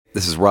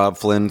This is Rob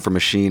Flynn from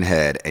Machine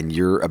Head, and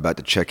you're about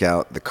to check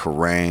out the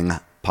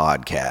Kerrang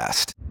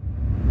podcast.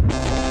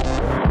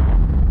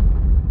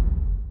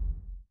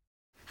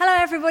 Hello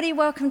everybody,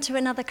 welcome to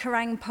another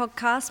Kerrang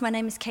podcast. My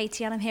name is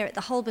Katie and I'm here at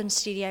the Holborn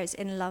Studios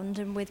in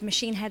London with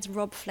Machine Head's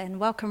Rob Flynn.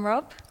 Welcome,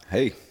 Rob.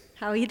 Hey.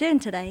 How are you doing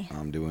today?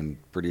 I'm doing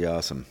pretty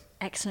awesome.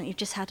 Excellent. You've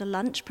just had a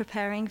lunch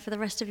preparing for the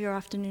rest of your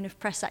afternoon of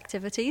press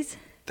activities.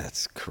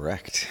 That's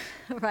correct.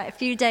 Right, a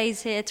few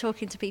days here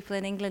talking to people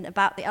in England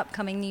about the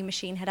upcoming new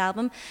Machine Head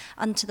album,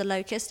 Unto the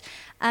Locust.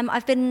 I've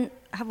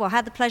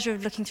had the pleasure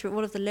of looking through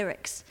all of the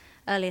lyrics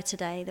earlier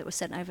today that were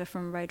sent over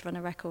from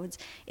Roadrunner Records.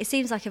 It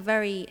seems like a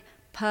very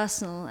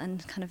personal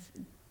and kind of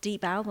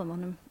deep album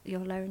on your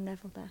own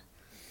level there.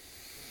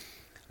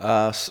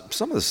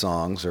 Some of the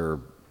songs are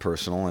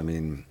personal. I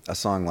mean, a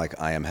song like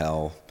I Am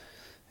Hell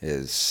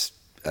is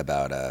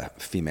about a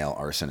female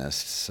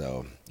arsonist,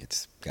 so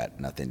it's got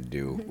nothing to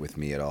do with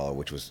me at all,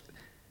 which was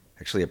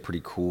actually a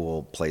pretty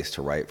cool place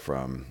to write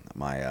from.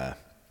 Our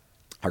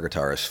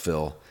guitarist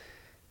Phil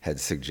had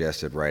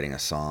suggested writing a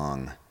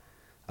song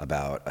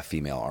about a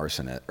female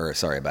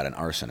arsonist, about an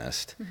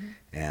arsonist,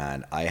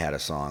 and I had a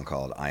song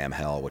called I Am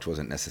Hell, which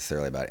wasn't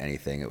necessarily about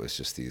anything. It was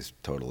just these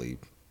totally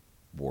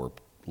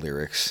warped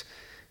lyrics,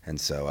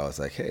 and so I was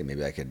like, hey,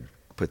 maybe I could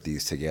put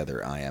these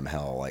together. I am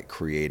hell, like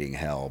creating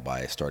hell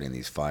by starting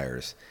these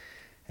fires.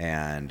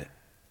 And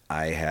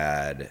I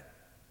had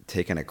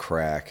taken a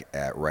crack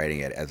at writing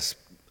it as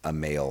a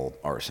male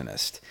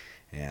arsonist,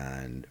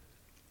 and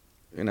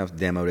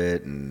demoed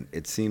it, and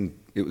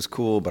it was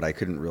cool, but I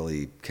couldn't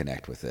really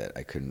connect with it.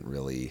 I couldn't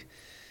really,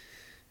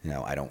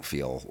 I don't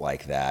feel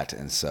like that.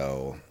 And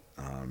so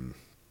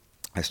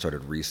I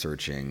started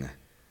researching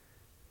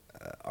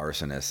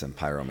arsonists and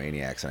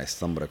pyromaniacs, and I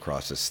stumbled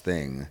across this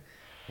thing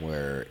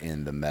where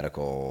in the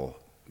medical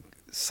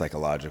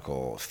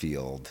psychological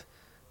field,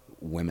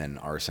 women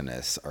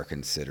arsonists are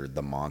considered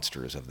the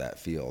monsters of that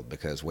field,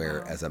 because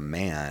whereas a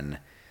man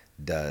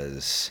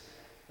does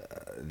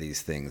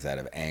these things out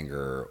of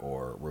anger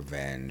or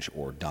revenge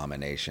or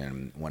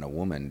domination, when a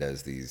woman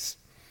does these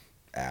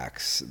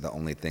acts, the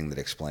only thing that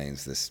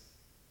explains this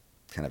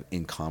kind of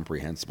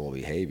incomprehensible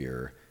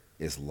behavior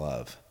is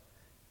love.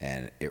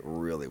 And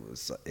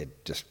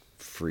it just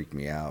freaked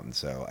me out. And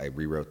so I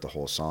rewrote the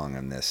whole song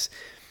on this,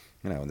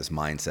 this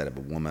mindset of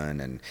a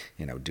woman and,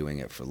 doing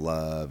it for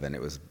love. And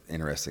it was an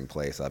interesting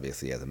place,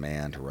 obviously, as a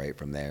man to write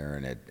from there.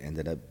 And it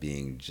ended up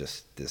being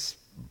just this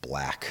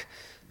black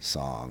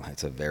song.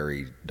 It's a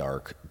very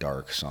dark,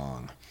 dark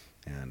song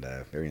and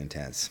very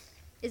intense.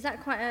 Is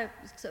that quite a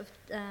sort of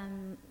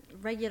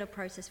regular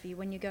process for you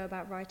when you go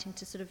about writing,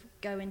 to sort of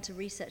go into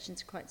research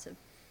into quite sort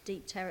of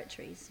deep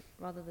territories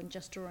rather than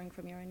just drawing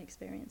from your own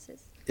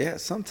experiences? Yeah,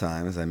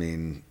 sometimes. I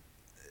mean,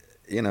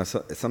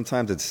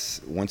 sometimes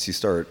it's once you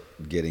start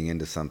getting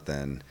into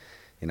something,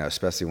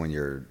 especially when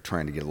you're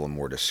trying to get a little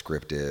more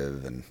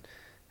descriptive, and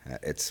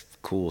it's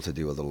cool to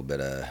do a little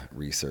bit of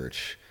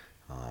research.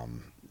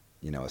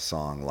 A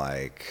song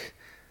like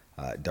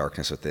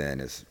Darkness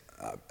Within is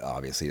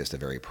obviously just a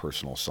very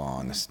personal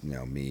song. It's,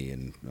 me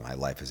and my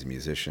life as a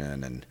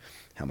musician and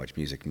how much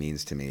music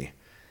means to me.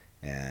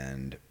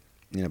 And,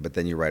 but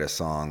then you write a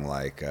song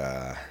like,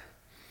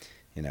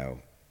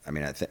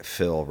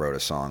 Phil wrote a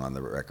song on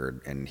the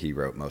record, and he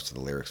wrote most of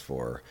the lyrics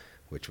for,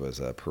 which was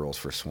Pearls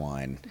for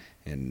Swine.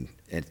 And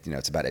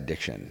it's about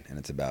addiction, and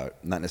it's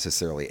about not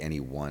necessarily any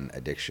one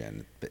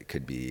addiction, but it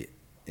could be,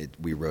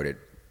 we wrote it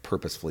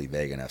purposefully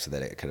vague enough so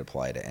that it could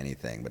apply to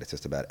anything, but it's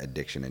just about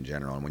addiction in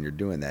general. And when you're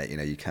doing that,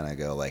 you kind of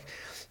go like,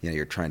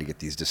 you're trying to get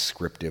these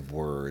descriptive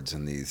words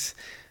and these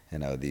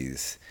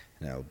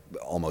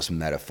almost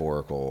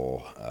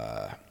metaphorical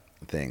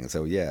things.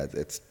 So yeah,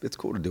 it's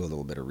cool to do a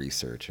little bit of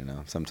research.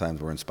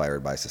 Sometimes we're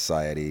inspired by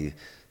society,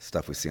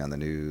 stuff we see on the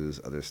news.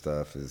 Other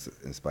stuff is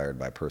inspired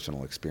by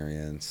personal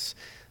experience.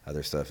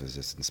 Other stuff is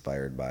just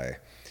inspired by,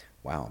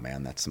 wow,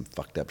 man, that's some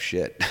fucked up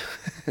shit.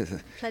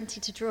 Plenty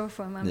to draw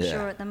from, I'm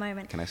sure, at the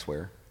moment. Can I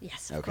swear?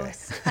 Yes, of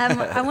course.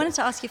 I wanted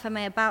to ask you, if I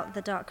may, about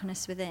The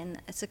Darkness Within.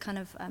 It's a kind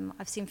of,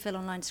 I've seen Phil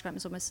online describe it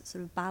as almost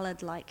sort of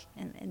ballad-like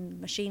in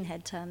Machine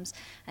Head terms.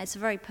 And it's a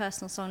very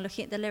personal song.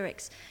 Looking at the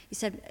lyrics, you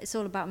said it's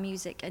all about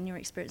music and your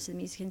experience in the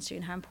music industry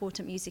and how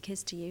important music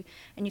is to you.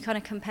 And you kind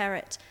of compare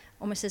it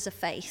almost as a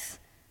faith.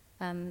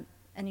 And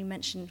you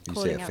mentioned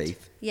calling out... You say a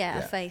faith? Yeah,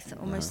 a faith,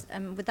 almost.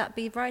 Would that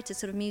be right? It's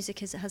sort of music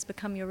has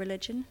become your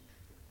religion?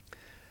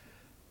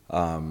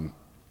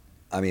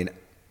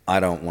 I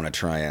don't want to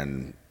try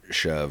and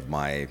shove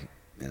my,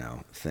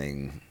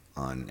 thing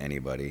on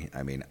anybody.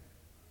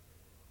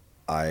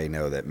 I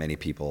know many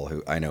people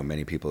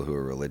who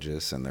are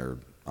religious, and they're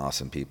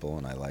awesome people,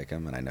 and I like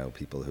them. And I know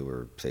people who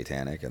are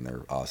satanic, and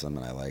they're awesome,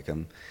 and I like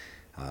them.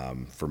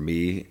 For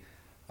me,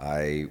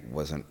 I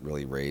wasn't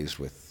really raised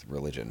with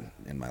religion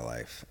in my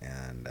life,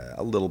 and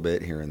a little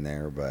bit here and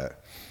there,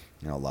 but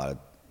a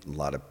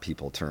lot of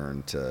people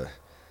turn to,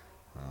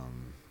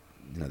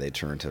 they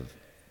turn to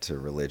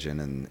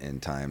religion in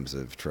times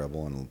of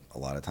trouble, and a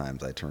lot of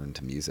times I turn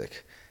to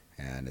music,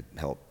 and it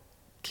helped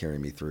carry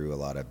me through a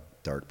lot of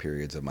dark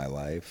periods of my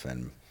life,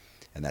 and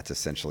and that's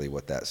essentially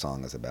what that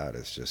song is about.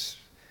 Is just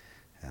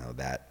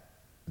that.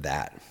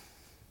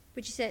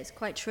 Would you say it's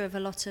quite true of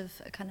a lot of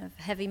kind of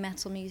heavy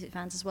metal music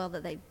fans as well,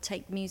 that they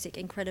take music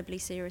incredibly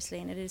seriously,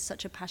 and it is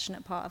such a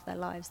passionate part of their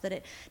lives that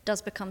it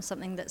does become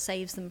something that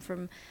saves them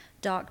from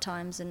dark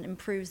times and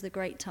improves the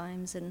great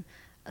times, and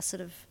a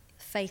sort of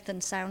faith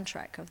and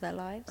soundtrack of their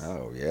lives?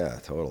 Oh yeah,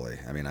 totally.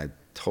 I mean, I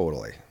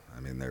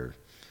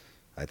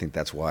think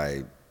that's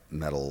why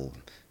metal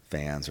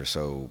fans are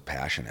so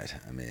passionate.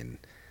 I mean,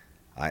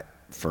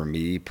 for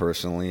me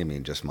personally, I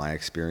mean, just my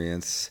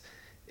experience,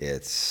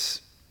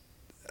 it's,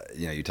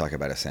 you talk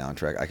about a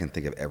soundtrack. I can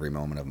think of every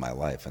moment of my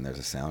life, and there's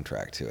a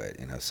soundtrack to it.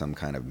 Some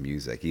kind of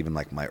music, even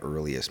like my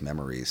earliest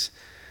memories.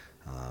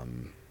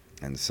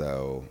 And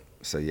so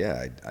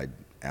yeah, I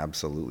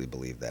absolutely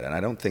believe that, and I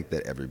don't think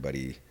that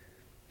everybody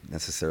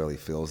necessarily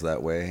feels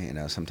that way.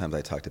 Sometimes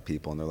I talk to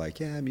people, and they're like,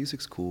 "Yeah,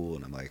 music's cool,"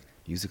 and I'm like,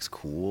 "Music's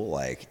cool?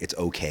 Like it's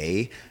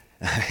okay?"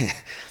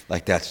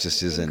 Like that's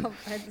just isn't.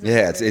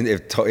 Yeah, it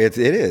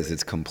is.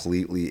 It's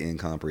completely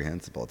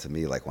incomprehensible to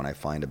me. Like when I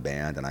find a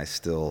band, and I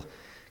still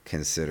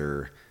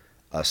consider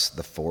us,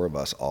 the four of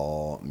us,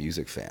 all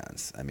music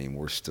fans. I mean,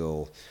 we're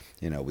still,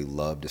 we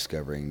love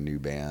discovering new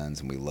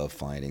bands, and we love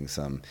finding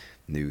some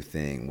new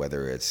thing,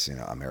 whether it's,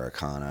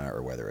 Americana,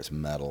 or whether it's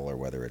metal, or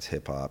whether it's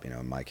hip hop,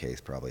 in my case,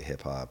 probably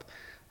hip hop.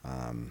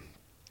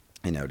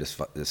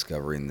 Just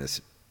discovering this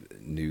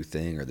new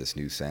thing or this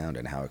new sound,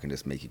 and how it can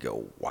just make you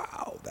go,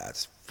 wow,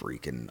 that's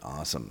freaking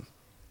awesome.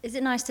 Is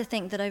it nice to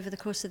think that over the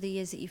course of the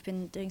years that you've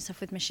been doing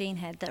stuff with Machine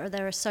Head,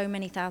 there are so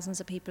many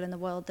thousands of people in the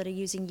world that are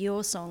using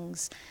your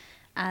songs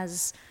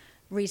as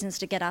reasons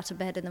to get out of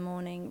bed in the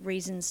morning,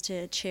 reasons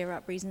to cheer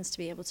up, reasons to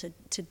be able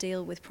to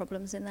deal with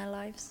problems in their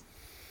lives?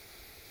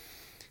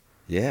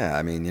 Yeah,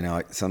 I mean,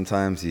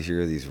 sometimes you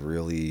hear these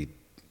really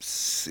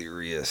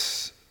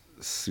serious,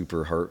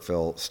 super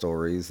heartfelt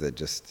stories that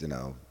just,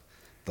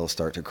 they'll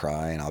start to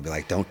cry, and I'll be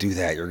like, "Don't do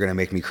that. You're going to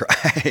make me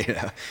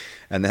cry."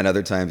 And then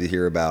other times you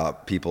hear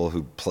about people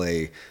who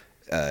play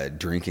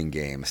drinking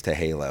games to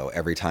Halo.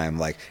 Every time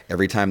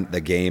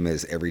the game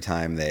is, every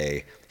time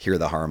they hear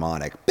the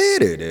harmonic,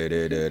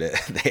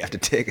 they have to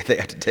take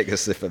a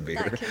sip of beer,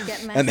 That can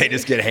get messy. And they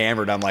just get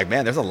hammered. I'm like,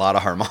 man, there's a lot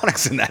of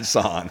harmonics in that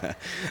song.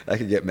 That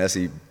could get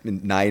messy.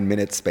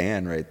 9-minute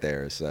span right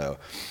there. So,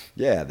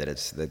 yeah,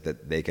 that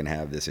they can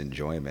have this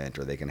enjoyment,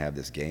 or they can have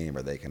this game,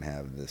 or they can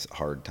have this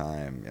hard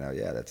time.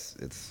 Yeah, that's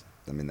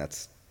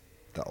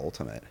the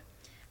ultimate.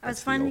 I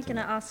was finally going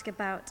to ask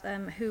about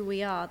Who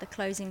We Are, the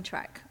closing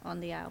track on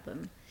the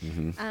album.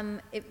 Mm-hmm.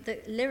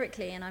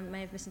 Lyrically, and I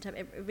may have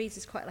misinterpreted, it reads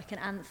as quite like an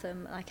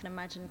anthem. I can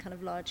imagine kind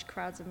of large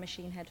crowds of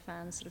Machine Head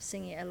fans sort of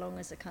singing it along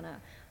as a kind of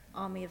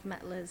army of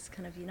metalers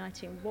kind of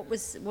uniting. What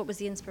was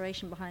the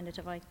inspiration behind it?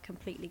 Have I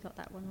completely got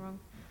that one wrong?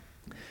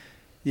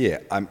 Yeah,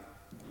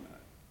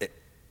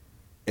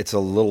 it's a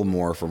little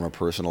more from a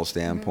personal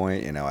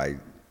standpoint.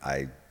 Mm-hmm.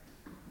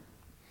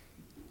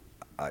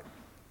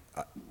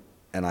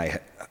 I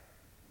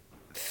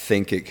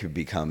think it could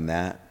become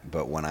that,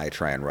 but when I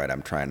try and write,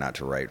 I'm trying not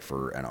to write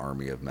for an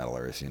army of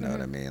metalers. You know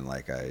what I mean?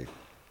 Like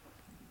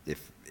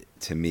if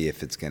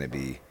it's going to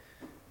be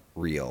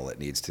real, it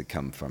needs to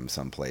come from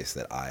some place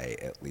that I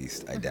at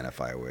least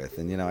identify with.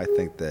 And I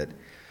think that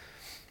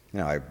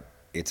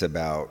it's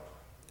about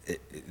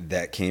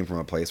that came from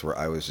a place where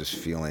I was just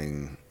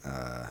feeling.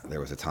 There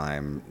was a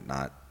time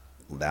not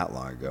that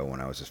long ago when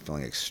I was just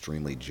feeling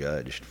extremely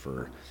judged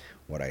for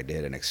what I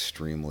did, and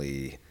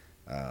extremely.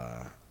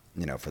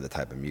 For the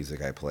type of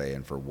music I play,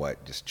 and for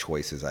what just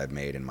choices I've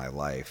made in my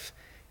life.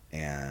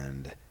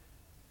 And,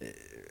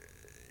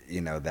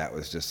 that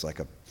was just like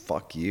a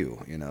fuck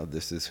you,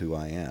 this is who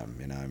I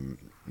am.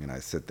 I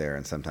sit there,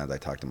 and sometimes I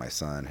talk to my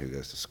son who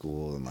goes to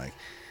school, and like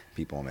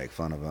people make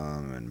fun of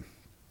him,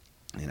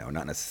 and,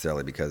 not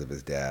necessarily because of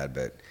his dad,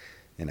 but,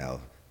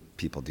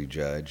 people do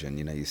judge. And,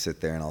 you sit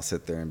there, and I'll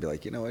sit there and be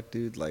like, you know what,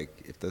 dude,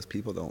 like if those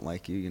people don't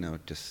like you,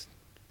 just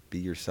be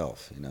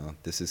yourself.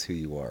 This is who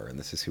you are, and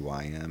this is who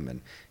I am,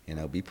 and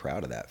be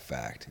proud of that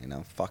fact.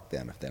 Fuck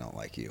them if they don't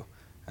like you,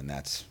 and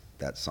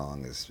that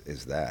song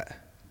is that.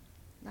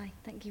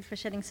 Thank you for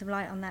shedding some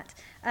light on that.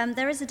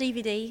 There is a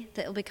DVD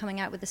that will be coming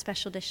out with the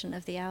special edition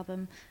of the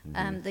album.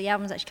 Mm-hmm. The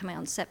album's actually coming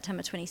out on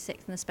September 26th,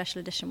 and the special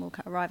edition will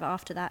arrive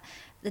after that.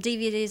 The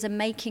DVD is a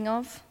making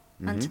of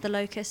Unto the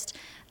Locust.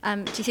 Do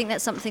you think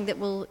that's something that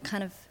will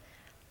kind of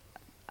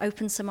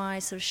open some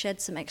eyes, sort of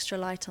shed some extra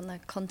light on the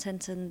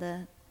content and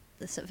the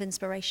sort of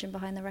inspiration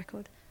behind the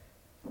record?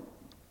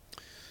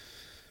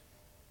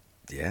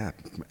 Yeah,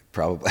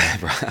 probably.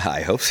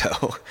 I hope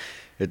so.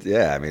 It's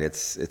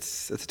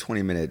a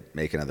 20-minute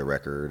making of the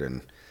record.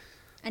 And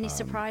any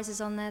surprises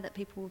on there that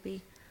people will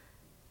be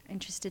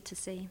interested to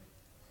see?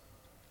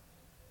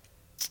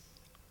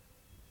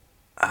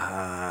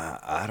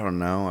 I don't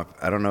know.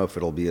 I don't know if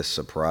it'll be a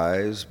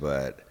surprise,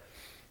 but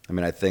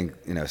I think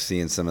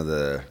seeing some of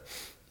the,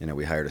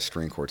 we hired a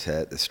string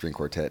quartet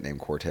named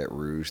Quartet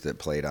Rouge that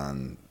played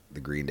on the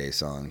Green Day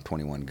song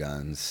 21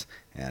 Guns,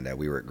 and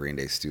we were at Green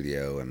Day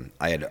studio, and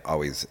I had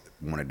always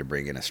wanted to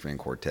bring in a string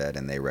quartet,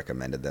 and they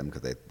recommended them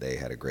because they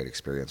had a great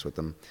experience with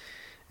them.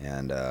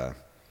 And,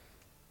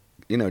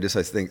 just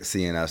I think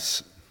seeing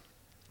us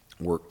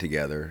work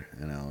together,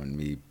 and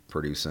me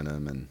producing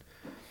them, and,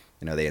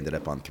 they ended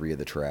up on 3 of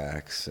the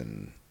tracks,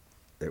 and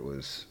it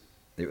was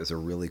a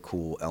really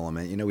cool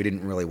element. We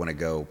didn't really want to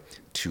go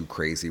too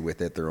crazy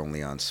with it. They're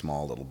only on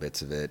small little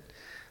bits of it.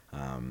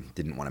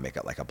 Didn't want to make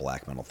it like a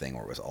black metal thing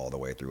where it was all the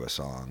way through a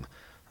song.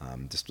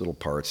 Just little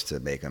parts to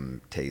make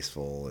them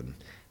tasteful. And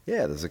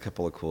yeah, there's a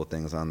couple of cool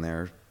things on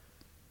there.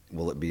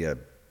 Will it be a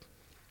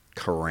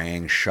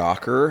Kerrang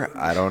shocker?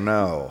 I don't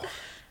know.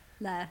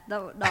 No,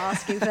 not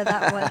asking for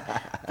that one.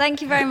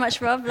 Thank you very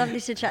much, Rob.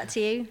 Lovely to chat to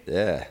you.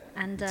 Yeah.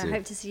 And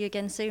hope to see you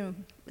again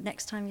soon,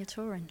 next time you're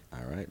touring.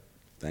 All right.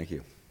 Thank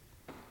you.